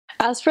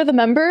As for the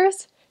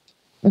members,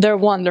 they're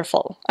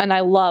wonderful and I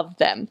love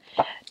them.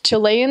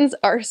 Chileans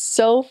are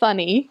so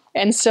funny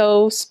and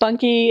so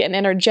spunky and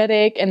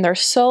energetic, and they're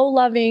so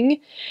loving.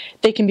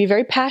 They can be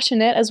very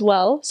passionate as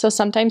well, so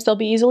sometimes they'll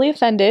be easily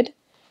offended.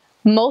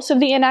 Most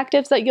of the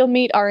inactives that you'll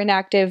meet are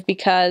inactive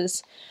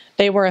because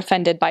they were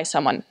offended by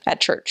someone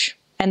at church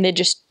and they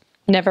just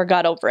never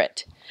got over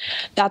it.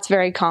 That's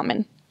very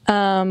common.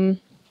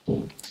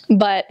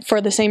 But for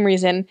the same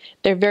reason,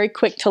 they're very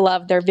quick to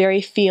love, they're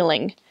very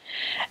feeling,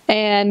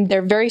 and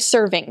they're very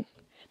serving.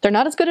 They're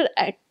not as good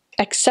at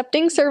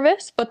accepting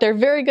service, but they're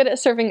very good at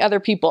serving other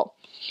people.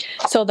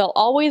 So they'll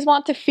always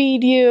want to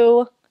feed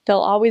you. They'll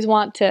always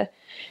want to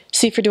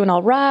see if you're doing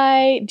all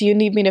right. Do you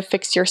need me to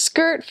fix your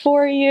skirt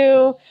for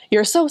you?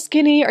 You're so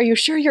skinny. Are you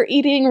sure you're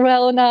eating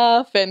well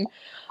enough? And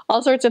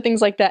all sorts of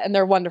things like that. And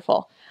they're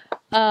wonderful.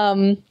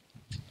 I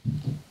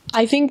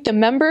think the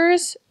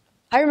members,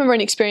 I remember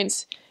an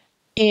experience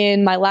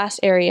in my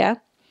last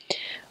area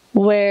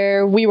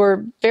where we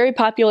were very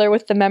popular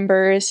with the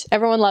members.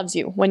 Everyone loves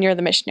you when you're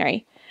the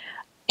missionary.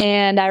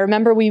 And I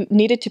remember we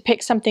needed to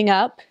pick something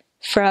up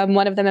from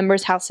one of the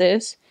members'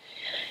 houses.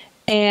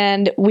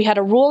 And we had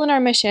a rule in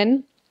our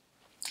mission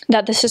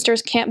that the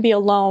sisters can't be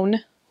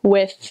alone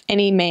with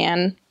any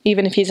man,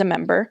 even if he's a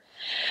member.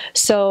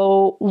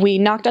 So we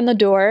knocked on the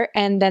door,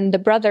 and then the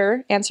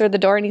brother answered the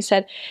door and he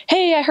said,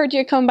 "Hey, I heard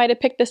you're coming by to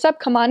pick this up.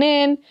 Come on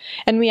in."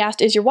 And we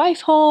asked, "Is your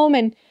wife home?"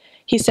 And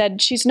he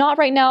said, "She's not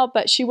right now,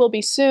 but she will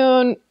be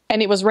soon."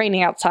 And it was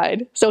raining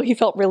outside, so he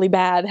felt really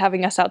bad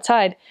having us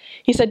outside.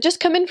 He said, "Just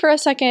come in for a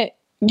second,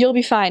 you'll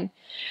be fine."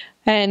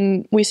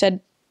 And we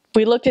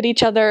looked at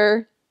each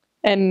other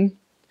and,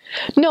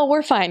 "No,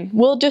 we're fine.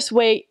 We'll just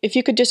wait. If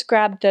you could just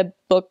grab the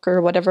book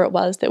or whatever it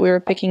was that we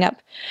were picking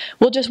up,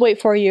 we'll just wait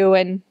for you,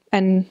 and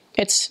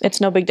it's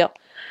no big deal."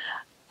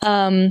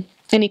 And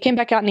he came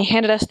back out and he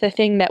handed us the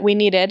thing that we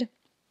needed.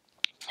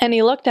 And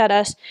he looked at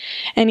us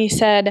and he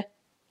said,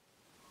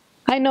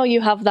 "I know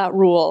you have that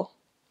rule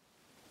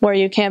where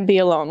you can't be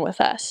alone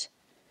with us.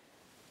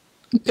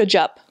 Good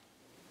job."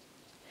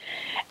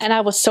 And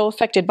I was so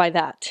affected by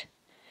that,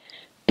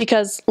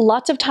 because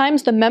lots of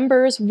times the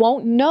members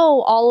won't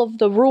know all of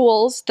the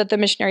rules that the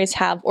missionaries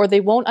have, or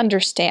they won't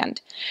understand.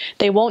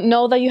 They won't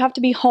know that you have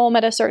to be home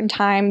at a certain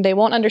time. They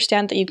won't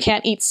understand that you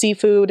can't eat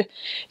seafood,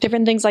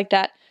 different things like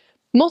that.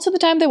 Most of the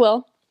time they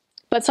will,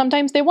 but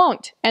sometimes they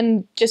won't.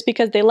 And just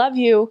because they love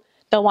you,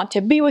 they'll want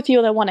to be with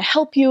you, they'll want to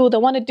help you,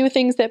 they'll want to do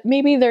things that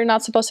maybe they're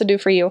not supposed to do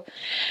for you.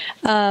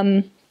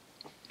 And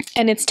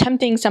it's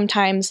tempting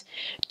sometimes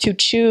to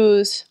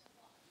choose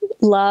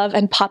love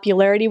and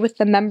popularity with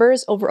the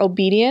members over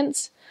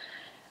obedience.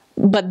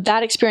 But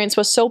that experience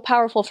was so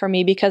powerful for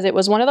me, because it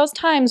was one of those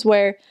times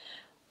where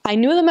I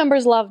knew the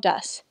members loved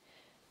us.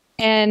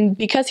 And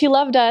because he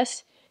loved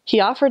us, he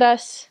offered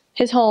us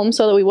his home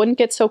so that we wouldn't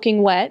get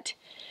soaking wet.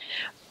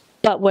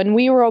 But when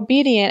we were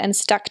obedient and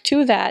stuck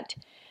to that,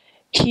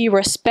 he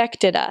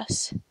respected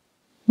us,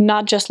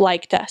 not just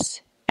liked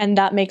us. And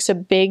that makes a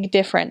big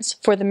difference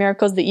for the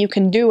miracles that you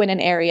can do in an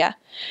area.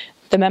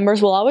 The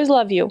members will always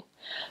love you,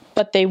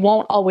 but they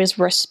won't always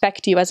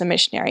respect you as a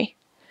missionary.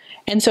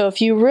 And so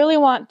if you really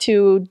want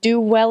to do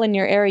well in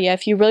your area,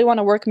 if you really want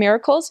to work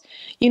miracles,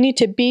 you need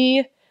to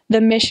be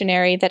the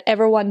missionary that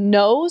everyone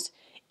knows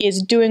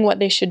is doing what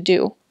they should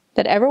do,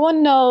 that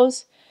everyone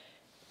knows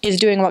is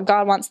doing what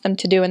God wants them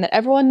to do, and that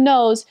everyone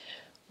knows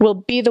will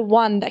be the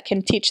one that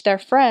can teach their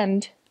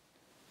friend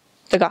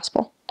the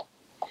gospel.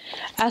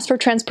 As for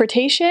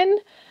transportation,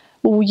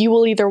 you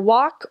will either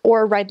walk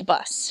or ride the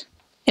bus,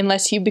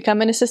 unless you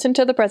become an assistant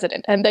to the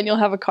president, and then you'll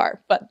have a car.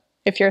 But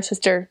if you're a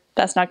sister,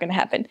 that's not going to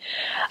happen.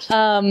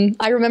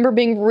 I remember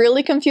being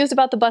really confused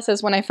about the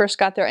buses when I first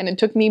got there, and it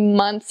took me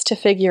months to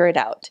figure it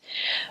out.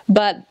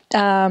 But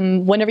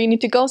whenever you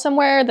need to go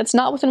somewhere that's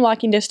not within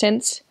walking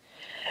distance,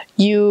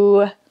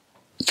 you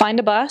find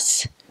a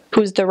bus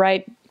who's the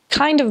right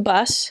kind of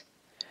bus,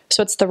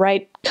 so it's the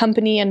right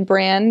company and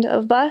brand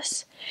of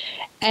bus,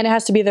 and it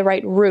has to be the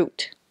right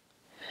route,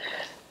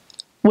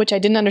 which I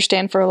didn't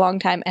understand for a long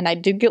time, and I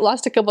did get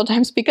lost a couple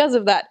times because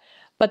of that.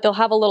 But they'll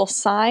have a little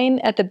sign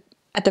at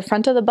the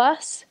front of the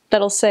bus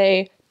that'll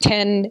say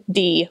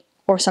 10D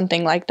or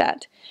something like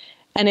that,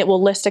 and it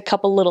will list a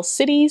couple little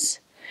cities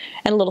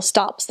and little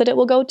stops that it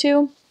will go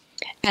to.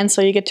 And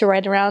so you get to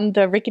ride around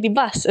the rickety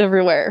bus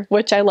everywhere,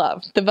 which I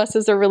love. The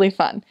buses are really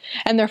fun,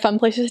 and they're fun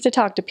places to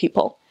talk to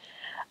people.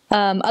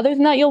 Other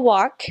than that, you'll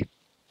walk,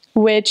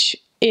 which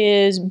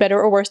is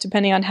better or worse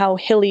depending on how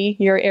hilly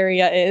your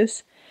area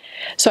is.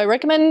 So I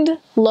recommend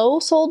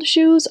low-soled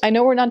shoes. I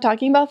know we're not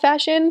talking about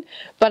fashion,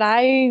 but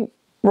I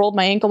rolled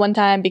my ankle one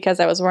time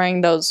because I was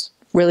wearing those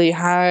really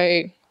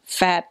high,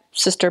 fat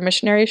sister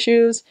missionary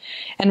shoes,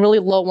 and really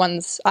low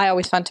ones I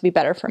always found to be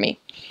better for me.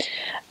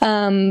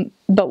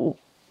 But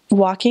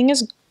walking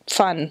is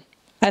fun.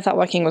 I thought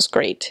walking was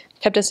great.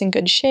 Kept us in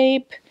good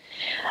shape.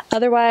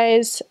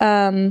 Otherwise,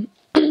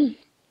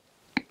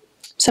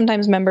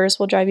 sometimes members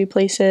will drive you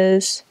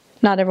places.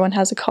 Not everyone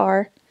has a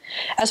car.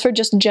 As for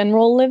just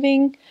general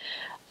living,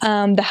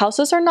 the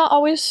houses are not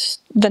always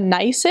the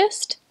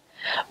nicest,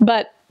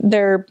 but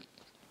they're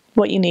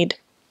what you need.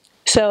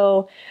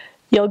 So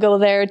you'll go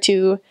there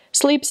to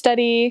sleep,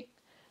 study,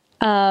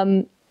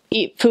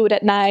 eat food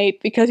at night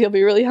because you'll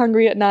be really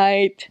hungry at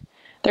night.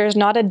 There's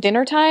not a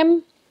dinner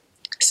time,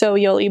 so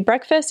you'll eat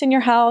breakfast in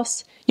your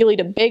house, you'll eat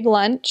a big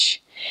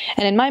lunch,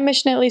 and in my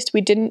mission at least,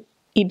 we didn't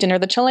eat dinner.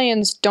 The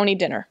Chileans don't eat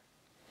dinner.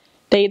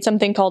 They eat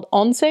something called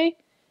once,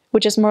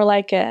 which is more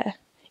like a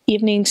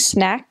evening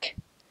snack.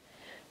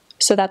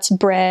 So that's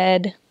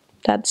bread,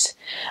 that's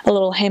a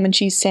little ham and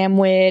cheese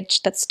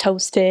sandwich that's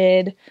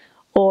toasted,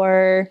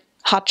 or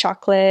hot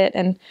chocolate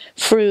and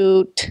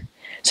fruit,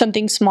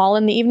 something small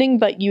in the evening,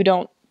 but you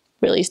don't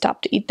really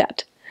stop to eat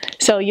that.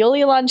 So you'll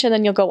eat lunch and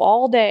then you'll go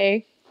all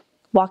day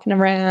walking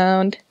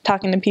around,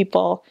 talking to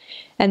people,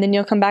 and then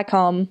you'll come back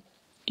home,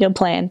 you'll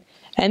plan,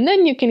 and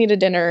then you can eat a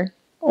dinner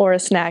or a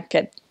snack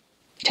at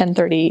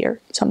 10:30 or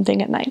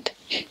something at night.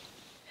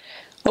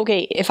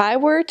 Okay, if I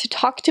were to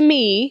talk to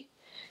me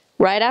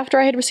right after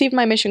I had received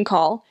my mission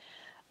call,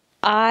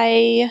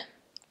 I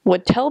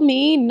would tell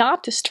me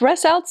not to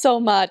stress out so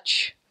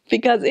much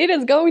because it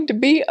is going to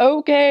be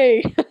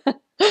okay.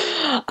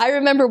 I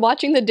remember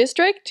watching The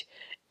District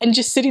and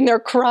just sitting there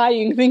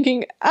crying,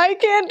 thinking, I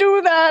can't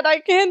do that, I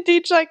can't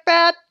teach like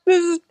that,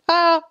 this is,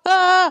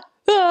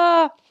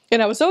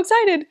 And I was so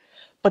excited,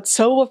 but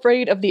so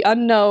afraid of the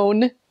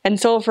unknown, and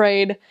so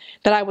afraid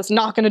that I was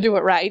not going to do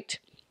it right.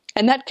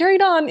 And that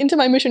carried on into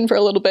my mission for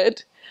a little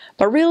bit.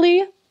 But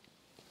really,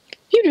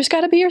 you just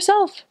gotta be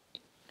yourself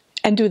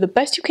and do the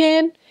best you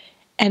can,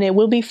 and it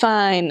will be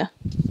fine.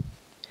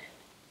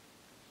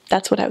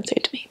 That's what I would say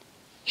to me.